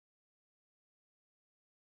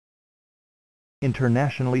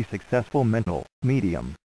internationally successful mental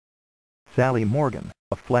medium. Sally Morgan,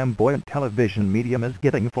 a flamboyant television medium, is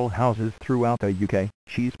getting full houses throughout the UK.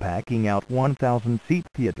 She's packing out 1,000-seat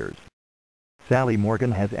theaters. Sally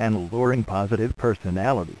Morgan has an alluring positive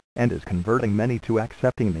personality, and is converting many to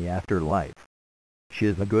accepting the afterlife. She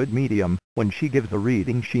is a good medium. When she gives a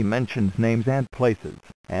reading, she mentions names and places,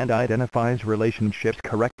 and identifies relationships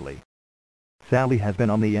correctly. Sally has been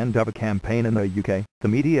on the end of a campaign in the UK, the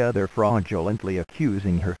media there fraudulently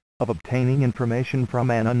accusing her of obtaining information from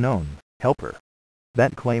an unknown helper.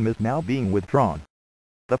 That claim is now being withdrawn.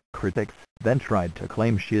 The critics then tried to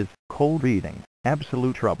claim she is cold reading.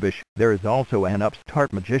 Absolute rubbish. There is also an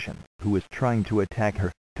upstart magician who is trying to attack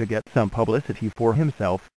her to get some publicity for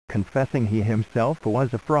himself, confessing he himself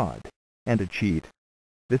was a fraud and a cheat.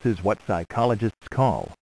 This is what psychologists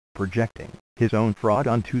call projecting his own fraud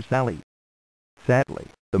onto Sally. Sadly,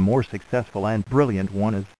 the more successful and brilliant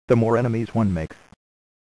one is, the more enemies one makes.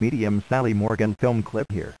 Medium Sally Morgan film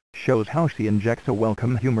clip here shows how she injects a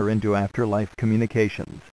welcome humor into afterlife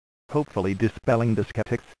communications, hopefully dispelling the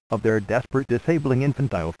skeptics of their desperate, disabling,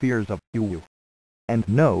 infantile fears of you. And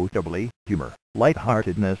notably, humor,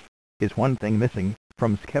 lightheartedness, is one thing missing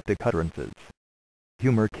from skeptic utterances.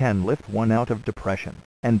 Humor can lift one out of depression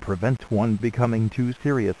and prevent one becoming too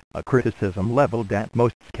serious, a criticism leveled at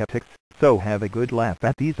most skeptics. So have a good laugh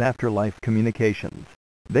at these afterlife communications.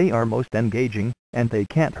 They are most engaging, and they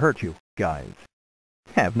can't hurt you, guys.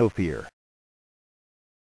 Have no fear.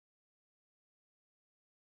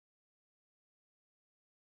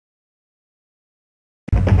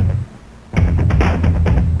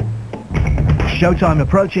 Showtime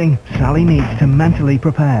approaching, Sally needs to mentally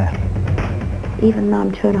prepare. Even though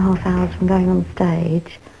I'm 2.5 hours from going on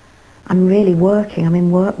stage, I'm really working, I'm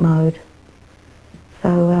in work mode.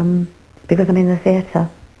 So, because I'm in the theatre.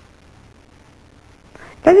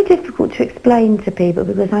 Very difficult to explain to people,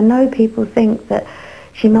 because I know people think that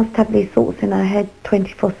she must have these thoughts in her head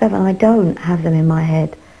 24/7. I don't have them in my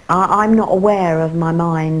head. I'm not aware of my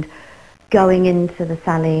mind going into the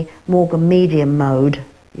Sally Morgan medium mode,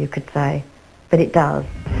 you could say, but it does.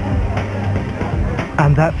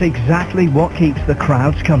 And that's exactly what keeps the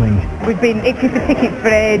crowds coming. We've been itching for tickets for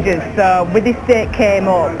ages, so with this date came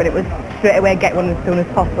up, but it was straight away get one as soon as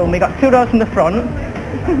possible. And we got 2 rows from the front,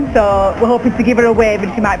 so we're hoping to give her a wave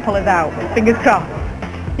and she might pull us out. Fingers crossed.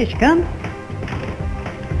 Here she comes.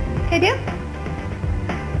 Hey dear.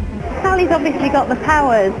 Sally's obviously got the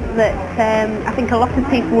powers that I think a lot of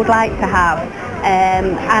people would like to have,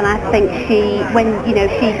 and I think when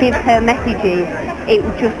she gives her messages, it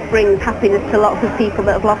just brings happiness to lots of people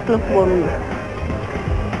that have lost loved ones.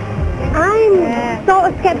 I'm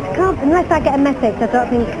sort of sceptical unless I get a message. I don't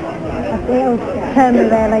think it'll turn me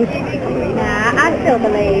really. Nah, I still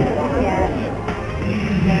believe. Yeah.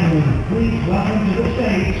 Please welcome to the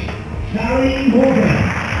stage, Sally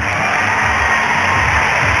Morgan.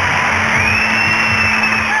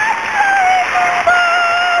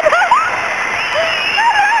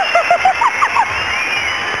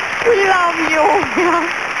 We love York.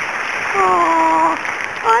 Oh,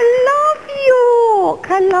 I love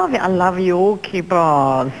York. I love it. I love Yorkie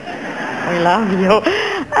bars. We love York.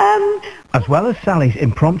 As well as Sally's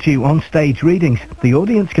impromptu on-stage readings, the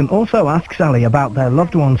audience can also ask Sally about their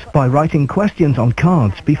loved ones by writing questions on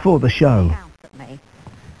cards before the show.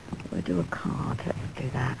 We'll do a card. Let's do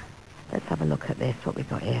that. Let's have a look at this, what we've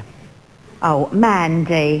got here. Oh,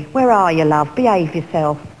 Mandy. Where are you, love? Behave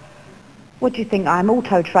yourself. What do you think? I'm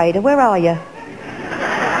Auto Trader. Where are you?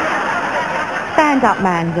 Stand up,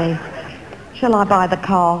 Mandy. Shall I buy the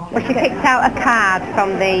car? Well, she picked out a card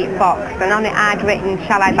from the box, and on it I'd written,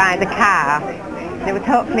 shall I buy the car? There was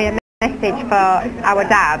hopefully a message for our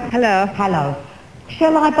dad. Hello. Hello.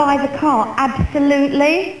 Shall I buy the car?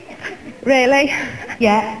 Absolutely. Really?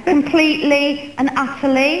 Yeah. Completely and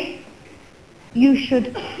utterly. You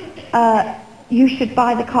should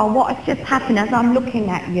buy the car. What has just happened as I'm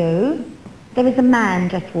looking at you, there is a man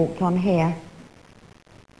just walked on here.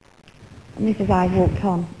 And this is how he walked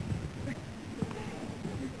on.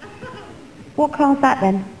 What car's that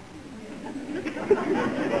then?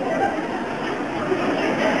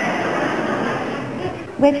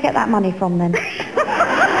 Where'd you get that money from then?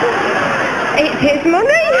 It's his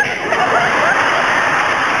money.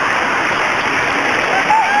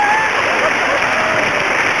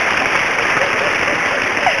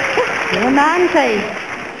 You're a Mandy.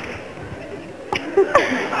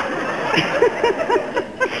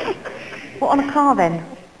 What, on a car then?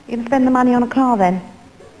 You can spend the money on a car then?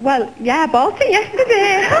 Well, yeah, I bought it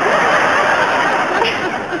yesterday.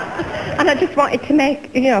 And I just wanted to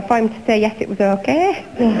make, for him to say yes, it was okay.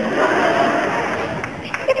 Yeah.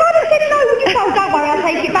 If I'd have said no, would you Oh, don't worry, I'll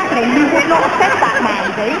take it back then. You would not have said that,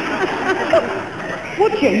 Mandy.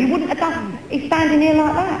 Would you? You wouldn't have done... He's standing here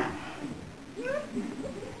like that.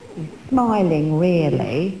 He's smiling,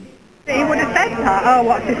 really. He would have said that, oh,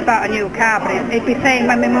 what's this about a new car? But he'd be saying,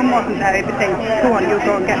 when my mum wasn't there, he'd be saying, go on, you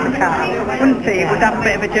go and get the car. Wouldn't he? He would have a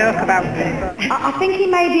bit of a joke about it. I think he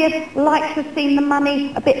maybe have liked to have seen the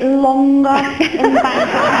money a bit longer in the bank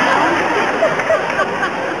account.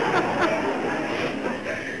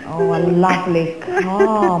 Oh, a lovely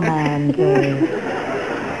car, Mandy.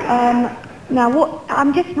 Now,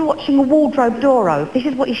 I'm just watching a wardrobe door open. This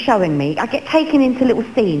is what he's showing me. I get taken into little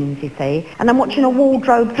scenes, you see, and I'm watching a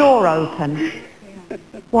wardrobe door open.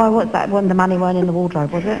 Why, what's that? The money weren't in the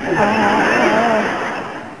wardrobe, was it?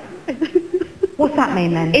 What's that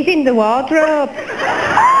mean, then? It's in the wardrobe.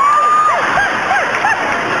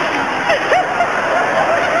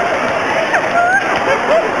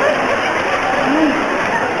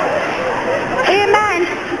 Here, man,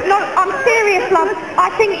 no, I'm serious, love. I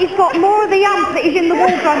think he's got more of the ump that is in the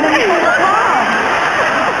wardrobe than he's in the car.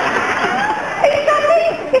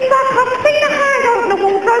 It's like I've seen a hand open the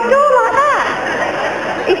wardrobe door like that.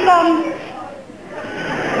 He's gone...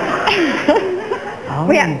 Oh.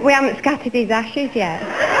 We haven't scattered his ashes yet.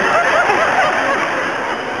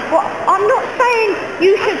 Well, I'm not saying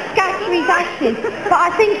you should scatter his ashes, but I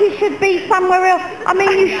think he should be somewhere else. I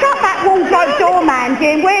mean, you shut that wardrobe door, Mandy,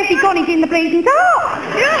 and where's he gone? He's in the bleeding dark.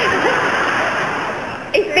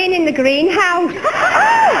 He's been in the greenhouse.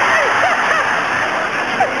 Oh!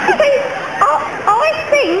 You see, I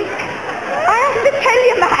think I have to tell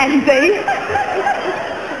you, Mandy.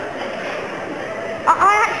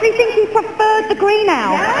 I actually think he preferred the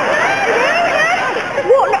greenhouse.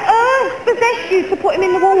 What on earth possessed you to put him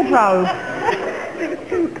in the wardrobe? It was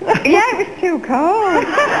too cold. Yeah, it was too cold.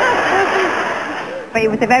 But he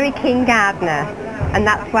was a very keen gardener, and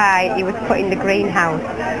that's why he was put in the greenhouse.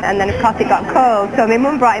 And then, of course, it got cold, so my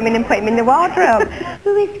mum brought him in and put him in the wardrobe.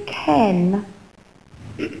 Who is Ken?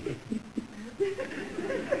 You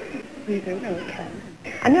don't know Ken?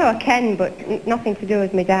 I know a Ken, but nothing to do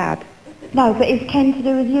with my dad. No, but is Ken to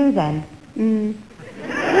do with you, then?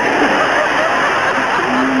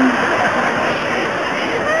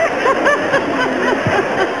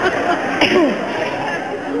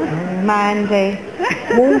 Mandy,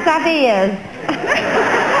 walls have ears.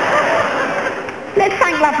 Let's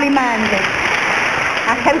thank lovely Mandy.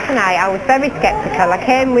 I came tonight, I was very sceptical. I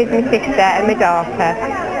came with my sister and my daughter,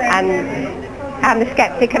 and I'm a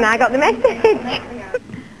sceptic, and I got the message.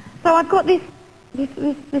 So I've got this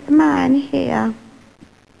man here,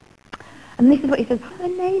 and this is what he says. Her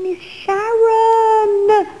name is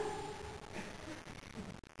Sharon.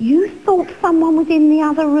 You thought someone was in the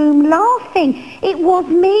other room laughing. It was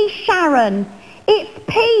me, Sharon. It's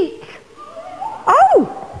Pete.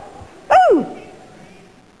 Oh!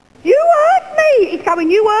 You heard me. He's going,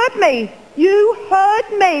 you heard me. You heard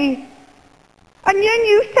me. And then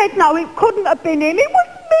you said, no, it couldn't have been him. It was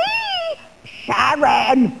me,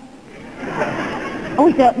 Sharon. Oh,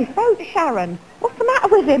 he's hurt my throat, Sharon. What's the matter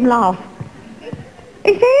with him, love?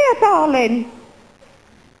 He's here, darling.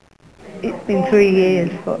 It's been 3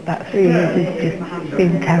 years, but that 3 years has just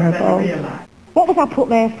been terrible. What was I put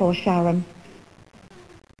there for, Sharon?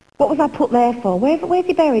 What was I put there for? Where's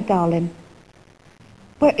he buried, darling?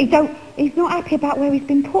 He's not happy about where he's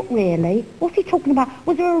been put, really. What's he talking about?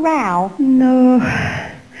 Was there a row? No,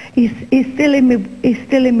 he's still in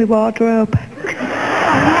my wardrobe.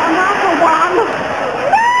 Another one.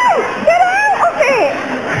 No! Get out of it!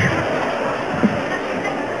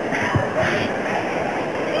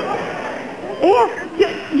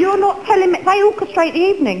 Here, you're not telling me. They orchestrate the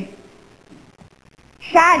evening.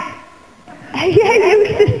 Shaz! Yeah, you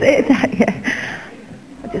used to say that, yeah.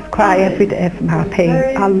 I just cry every day from happy.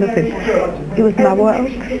 I love him. He was my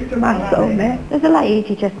world, my soulmate. There's a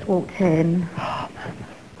lady just walked in.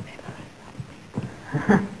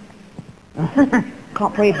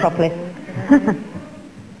 Can't breathe properly.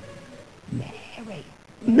 Mary.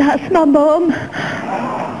 That's my mum.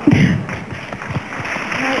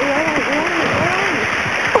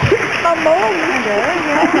 My mum.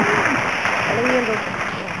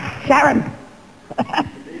 Sharon.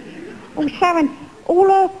 Oh, Sharon.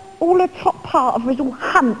 All her top part of her is all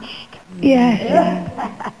hunched. Yes.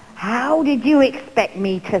 How did you expect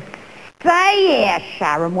me to stay here,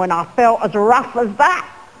 Sharon, when I felt as rough as that?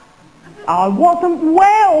 I wasn't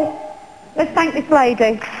well. Let's thank this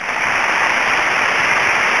lady.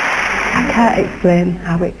 I can't explain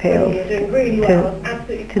how it feels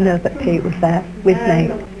to know that Pete was there with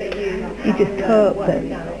me. You just hope that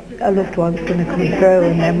a loved one's going to come through,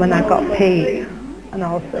 and then when I got Pete, and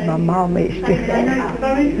also my mum, it's just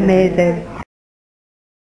amazing.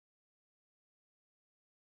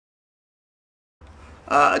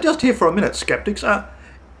 Just here for a minute, skeptics.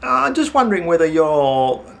 Just wondering whether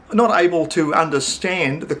you're not able to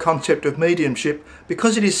understand the concept of mediumship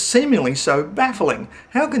because it is seemingly so baffling.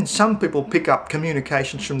 How can some people pick up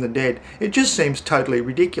communications from the dead? It just seems totally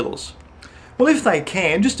ridiculous. Well, if they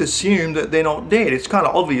can, just assume that they're not dead. It's kind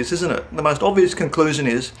of obvious, isn't it? The most obvious conclusion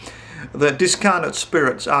is that discarnate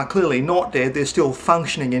spirits are clearly not dead. They're still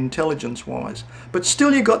functioning intelligence-wise. But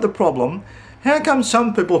still you've got the problem. How come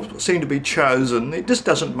some people seem to be chosen? It just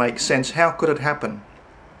doesn't make sense. How could it happen?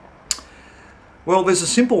 Well, there's a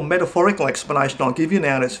simple metaphorical explanation I'll give you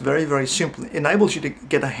now, and it's very, very simple. It enables you to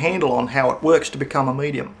get a handle on how it works to become a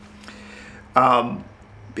medium.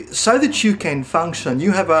 So that you can function,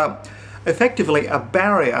 you have effectively a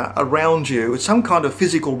barrier around you. It's some kind of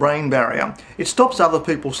physical brain barrier. It stops other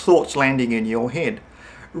people's thoughts landing in your head.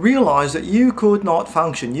 Realise that you could not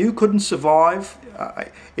function. You couldn't survive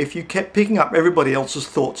if you kept picking up everybody else's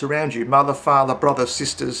thoughts around you. Mother, father, brothers,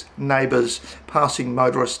 sisters, neighbours, passing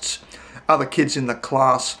motorists, other kids in the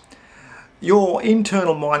class. Your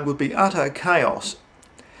internal mind would be utter chaos.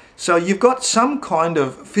 So you've got some kind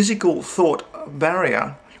of physical thought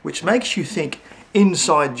barrier which makes you think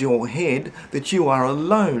inside your head that you are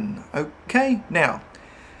alone. Okay? Now,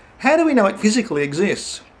 how do we know it physically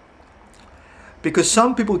exists? Because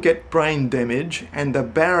some people get brain damage and the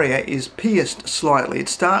barrier is pierced slightly. It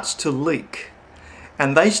starts to leak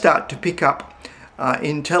and they start to pick up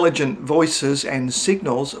intelligent voices and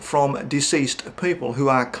signals from deceased people who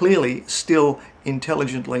are clearly still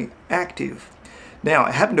intelligently active. Now,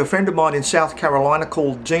 it happened to a friend of mine in South Carolina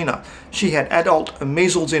called Gina. She had adult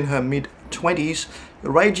measles in her mid-20s,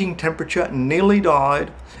 raging temperature, nearly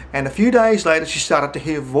died, and a few days later she started to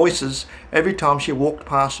hear voices every time she walked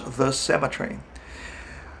past the cemetery.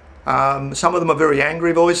 Some of them are very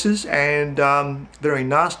angry voices and very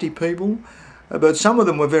nasty people, but some of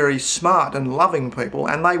them were very smart and loving people,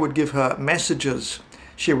 and they would give her messages.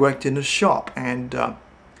 She worked in a shop and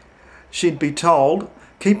she'd be told,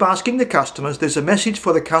 keep asking the customers, there's a message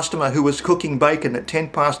for the customer who was cooking bacon at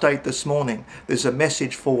 8:10 this morning. There's a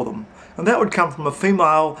message for them. And that would come from a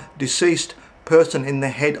female deceased person in the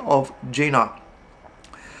head of Gina.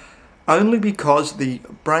 Only because the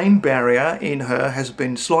brain barrier in her has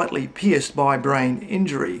been slightly pierced by brain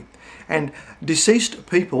injury. And deceased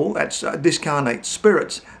people, that's discarnate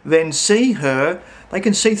spirits, then see her, they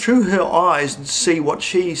can see through her eyes and see what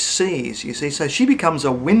she sees, you see. So she becomes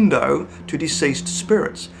a window to deceased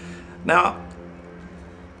spirits. Now,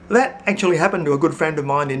 that actually happened to a good friend of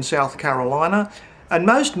mine in South Carolina, and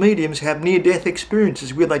most mediums have near-death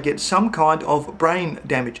experiences where they get some kind of brain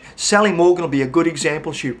damage. Sally Morgan will be a good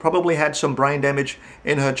example. She probably had some brain damage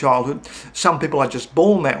in her childhood. Some people are just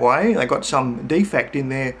born that way. They got some defect in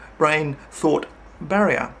their brain thought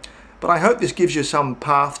barrier. But I hope this gives you some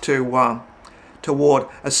path to toward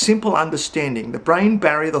a simple understanding. The brain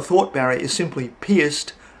barrier, the thought barrier, is simply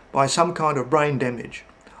pierced by some kind of brain damage.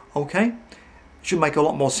 Okay? Should make a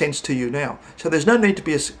lot more sense to you now. So there's no need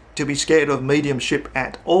to be scared of mediumship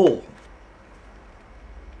at all.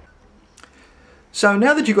 So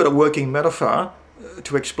now that you've got a working metaphor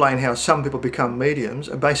to explain how some people become mediums,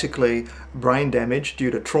 basically brain damage due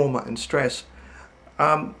to trauma and stress,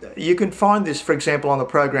 you can find this, for example, on the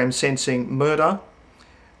program Sensing Murder,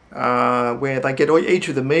 where they get each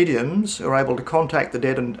of the mediums are able to contact the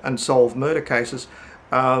dead and solve murder cases.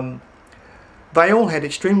 They all had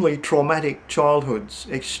extremely traumatic childhoods,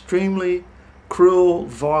 extremely cruel,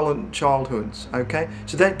 violent childhoods, okay?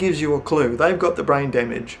 So that gives you a clue. They've got the brain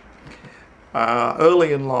damage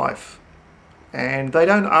early in life, and they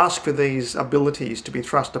don't ask for these abilities to be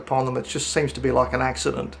thrust upon them. It just seems to be like an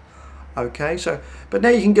accident, okay? So, but now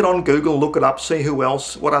you can get on Google, look it up, see who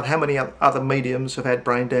else, how many other mediums have had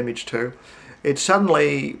brain damage too. It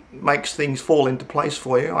suddenly makes things fall into place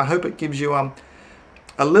for you. I hope it gives you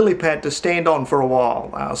a lily pad to stand on for a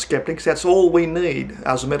while, skeptics. That's all we need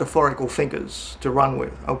as metaphorical thinkers to run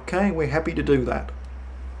with. Okay, we're happy to do that.